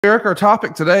Eric, our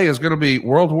topic today is going to be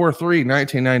World War III,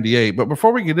 1998. But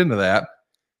before we get into that,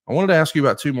 I wanted to ask you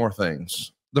about two more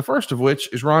things. The first of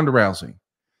which is Rhonda Rousey.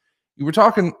 You were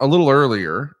talking a little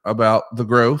earlier about the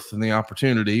growth and the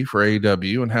opportunity for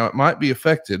AEW and how it might be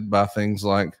affected by things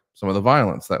like some of the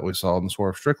violence that we saw in the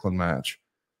Swerve Strickland match.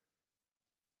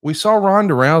 We saw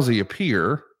Rhonda Rousey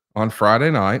appear on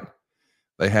Friday night.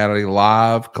 They had a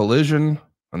live collision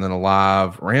and then a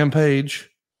live rampage.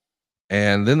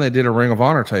 And then they did a Ring of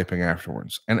Honor taping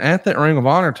afterwards. And at that Ring of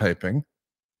Honor taping, a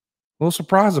little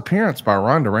surprise appearance by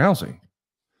Rhonda Rousey.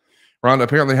 Rhonda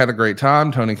apparently had a great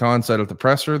time. Tony Khan said at the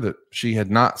presser that she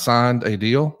had not signed a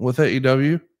deal with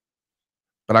AEW.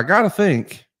 But I got to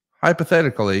think,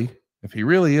 hypothetically, if he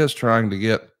really is trying to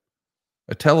get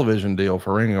a television deal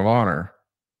for Ring of Honor,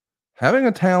 having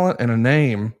a talent and a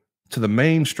name to the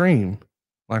mainstream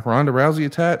like Rhonda Rousey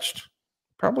attached,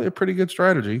 probably a pretty good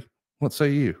strategy. What say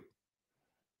you?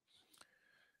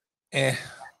 I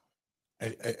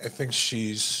think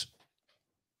she's,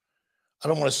 I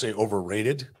don't want to say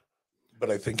overrated,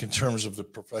 but I think in terms of the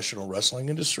professional wrestling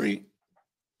industry,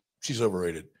 she's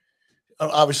overrated.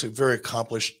 Obviously, very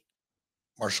accomplished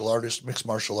martial artist, mixed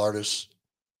martial artist,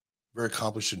 very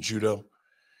accomplished in judo,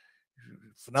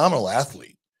 phenomenal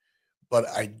athlete. But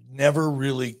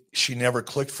she never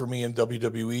clicked for me in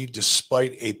WWE,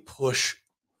 despite a push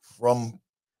from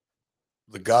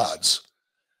the gods.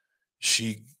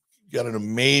 She got an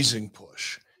amazing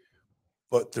push,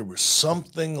 but there was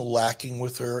something lacking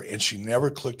with her, and she never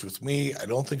clicked with me. I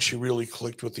don't think she really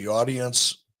clicked with the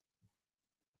audience.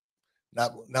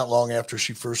 Not long after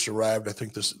she first arrived, I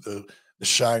think the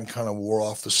shine kind of wore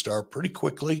off the star pretty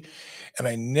quickly, and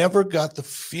I never got the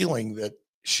feeling that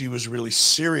she was really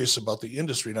serious about the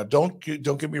industry. Now, don't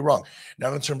get me wrong,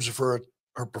 not in terms of her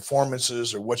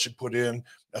performances or what she put in.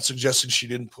 Not suggesting she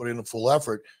didn't put in a full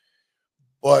effort.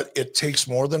 But it takes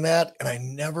more than that, and I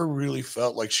never really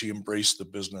felt like she embraced the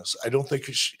business. I don't think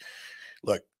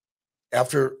look,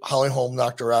 after Holly Holm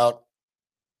knocked her out,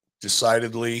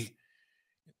 decidedly,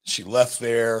 she left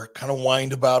there, kind of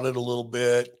whined about it a little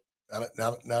bit.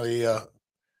 Not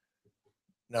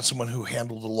someone who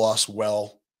handled the loss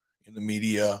well in the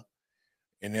media,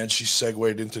 and then she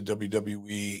segued into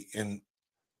WWE. And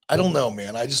I don't know,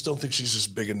 man. I just don't think she's as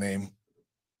big a name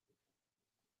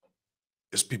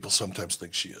as people sometimes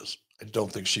think she is. I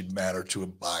don't think she'd matter to a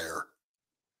buyer.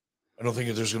 I don't think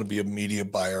there's going to be a media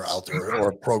buyer out there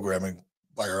or a programming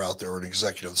buyer out there or an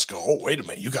executive that's going, oh, wait a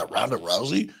minute, you got Rhonda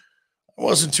Rousey? I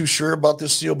wasn't too sure about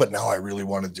this deal, but now I really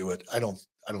want to do it. I don't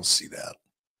see that.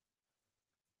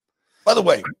 By the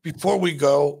way, before we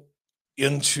go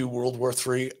into World War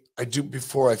III,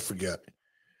 before I forget,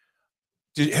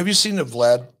 have you seen the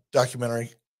Vlad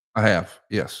documentary? I have,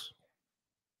 yes.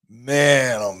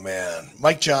 Man, oh man.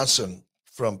 Mike Johnson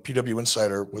from PW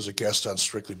Insider was a guest on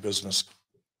Strictly Business a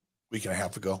week and a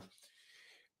half ago.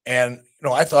 And,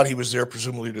 I thought he was there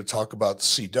presumably to talk about the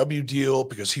CW deal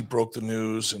because he broke the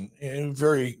news and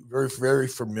very, very, very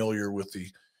familiar with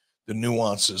the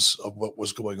nuances of what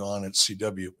was going on at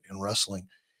CW in wrestling.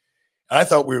 And I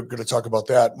thought we were going to talk about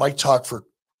that. Mike talked for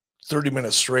 30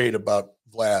 minutes straight about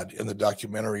Vlad in the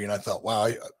documentary. And I thought, wow,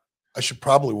 I should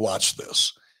probably watch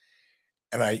this.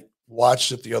 And I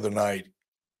watched it the other night.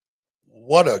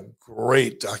 What a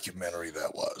great documentary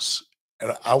that was.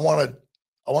 And I want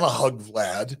to hug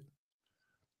Vlad.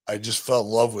 I just fell in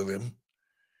love with him.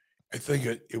 I think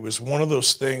it was one of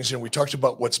those things, and we talked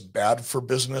about what's bad for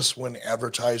business when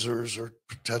advertisers or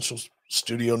potential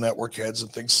studio network heads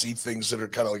and things see things that are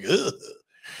kind of like, ugh.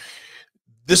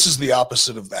 This is the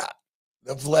opposite of that.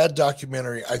 The Vlad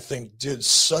documentary, I think, did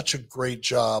such a great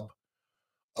job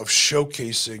of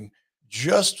showcasing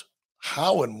just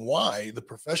how and why the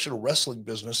professional wrestling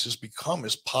business has become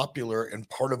as popular and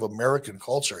part of American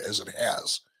culture as it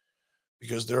has.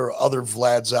 Because there are other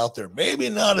Vlads out there, maybe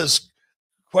not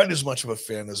quite as much of a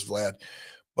fan as Vlad,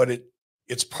 but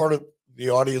it's part of the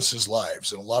audience's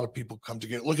lives. And a lot of people come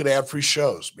together. Look at ad-free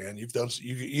shows, man.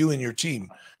 You and your team,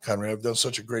 Conrad, have done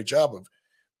such a great job of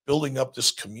building up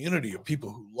this community of people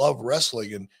who love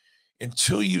wrestling. And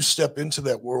until you step into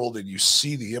that world and you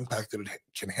see the impact that it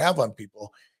can have on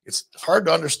people, it's hard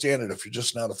to understand it if you're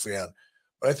just not a fan.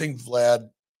 But I think Vlad,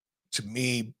 to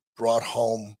me, brought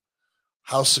home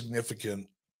how significant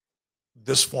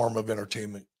this form of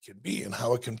entertainment can be and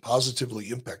how it can positively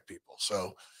impact people.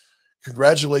 So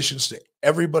congratulations to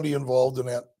everybody involved in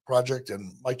that project.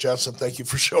 And Mike Johnson, thank you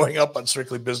for showing up on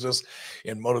Strictly Business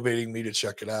and motivating me to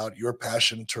check it out. Your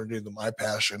passion turned into my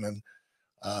passion. And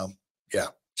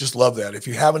just love that. If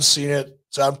you haven't seen it,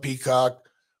 it's on Peacock.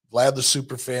 Vlad the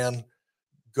Superfan.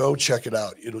 Go check it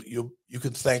out. You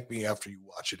can thank me after you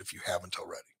watch it if you haven't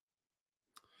already.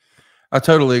 I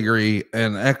totally agree.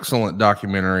 An excellent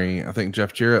documentary. I think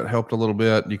Jeff Jarrett helped a little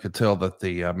bit. You could tell that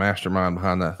the mastermind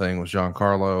behind that thing was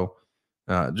Giancarlo.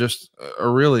 Just a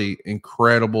really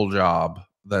incredible job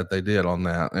that they did on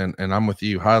that. And I'm with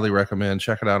you. Highly recommend.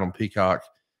 Check it out on Peacock.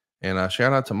 And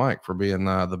shout out to Mike for being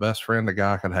the best friend a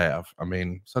guy could have. I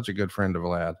mean, such a good friend of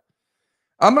Vlad.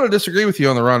 I'm going to disagree with you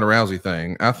on the Ronda Rousey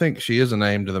thing. I think she is a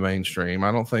name to the mainstream.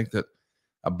 I don't think that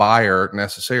a buyer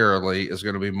necessarily is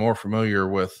going to be more familiar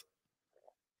with,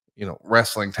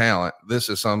 wrestling talent. This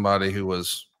is somebody who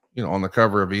was, on the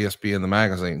cover of ESPN, the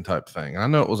magazine type thing. And I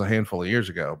know it was a handful of years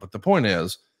ago, but the point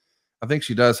is, I think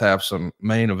she does have some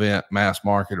main event mass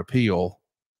market appeal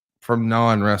from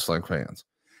non-wrestling fans.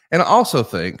 And I also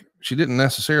think she didn't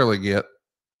necessarily get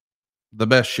the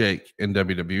best shake in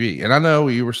WWE. And I know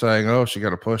you were saying, oh, she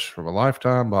got a push from a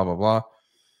lifetime, blah, blah, blah.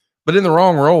 But in the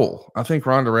wrong role, I think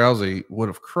Ronda Rousey would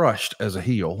have crushed as a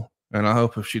heel. And I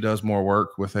hope if she does more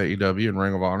work with AEW and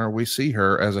Ring of Honor, we see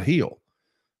her as a heel.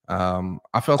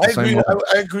 I felt the same way.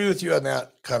 I agree with you on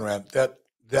that, Conrad.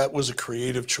 That was a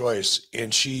creative choice,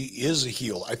 and she is a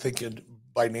heel. I think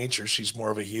by nature, she's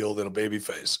more of a heel than a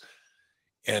babyface.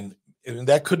 And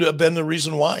that could have been the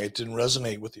reason why it didn't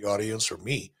resonate with the audience or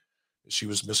me. She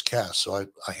was miscast. So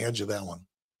I hand you that one.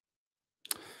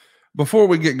 Before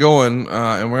we get going,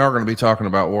 and we are going to be talking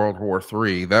about World War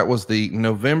III, that was the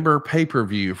November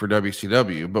pay-per-view for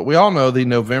WCW. But we all know the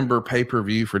November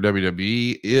pay-per-view for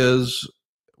WWE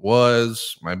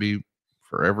was, maybe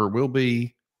forever will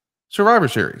be, Survivor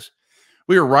Series.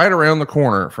 We are right around the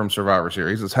corner from Survivor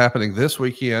Series. It's happening this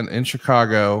weekend in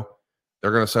Chicago.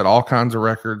 They're going to set all kinds of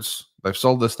records. They've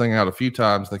sold this thing out a few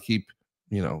times. They keep,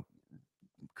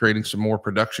 creating some more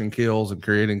production kills and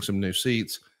creating some new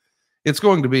seats. It's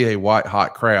going to be a white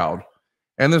hot crowd.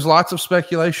 And there's lots of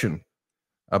speculation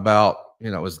about,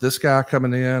 is this guy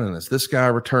coming in and is this guy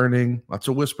returning? Lots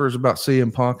of whispers about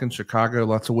CM Punk in Chicago.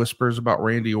 Lots of whispers about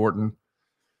Randy Orton.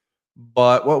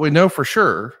 But what we know for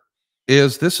sure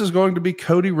is this is going to be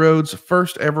Cody Rhodes'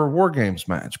 first ever War Games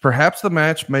match. Perhaps the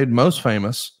match made most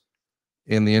famous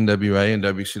in the NWA and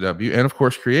WCW, and of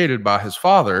course created by his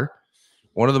father,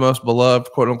 one of the most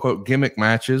beloved quote unquote gimmick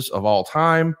matches of all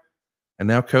time. And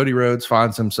now Cody Rhodes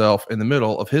finds himself in the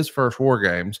middle of his first War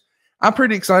Games. I'm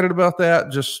pretty excited about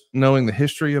that, just knowing the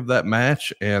history of that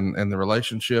match and the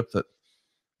relationship that,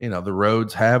 the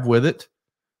Rhodes have with it.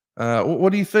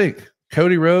 What do you think?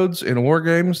 Cody Rhodes in War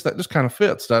Games, that just kind of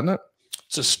fits, doesn't it?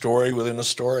 It's a story within a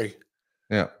story.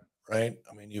 Yeah. Right?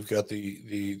 I mean, you've got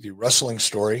the wrestling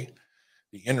story,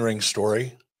 the in-ring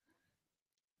story.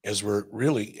 As we're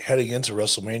really heading into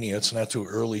WrestleMania, it's not too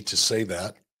early to say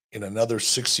that. In another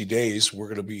 60 days, we're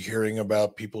going to be hearing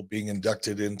about people being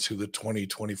inducted into the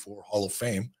 2024 Hall of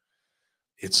Fame.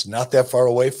 It's not that far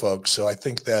away, folks. So I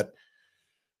think that,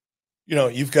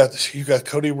 you've got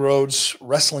Cody Rhodes'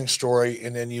 wrestling story,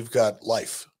 and then you've got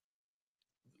life,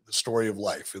 the story of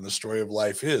life. And the story of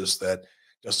life is that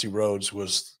Dusty Rhodes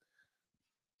was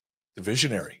the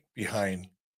visionary behind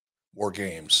War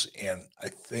Games. And I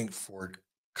think for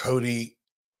Cody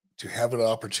to have an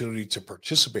opportunity to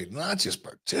participate, not just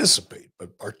participate,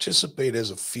 but participate as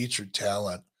a featured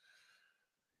talent.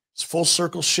 It's full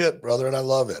circle shit, brother. And I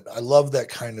love it. I love that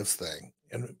kind of thing.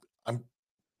 And I'm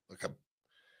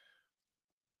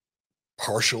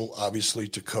partial, obviously,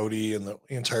 to Cody and the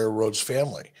entire Rhodes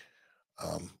family.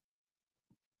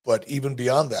 But even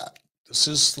beyond that, this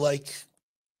is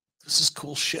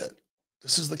cool shit.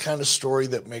 This is the kind of story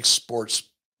that makes sports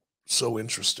so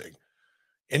interesting.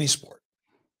 Any sport.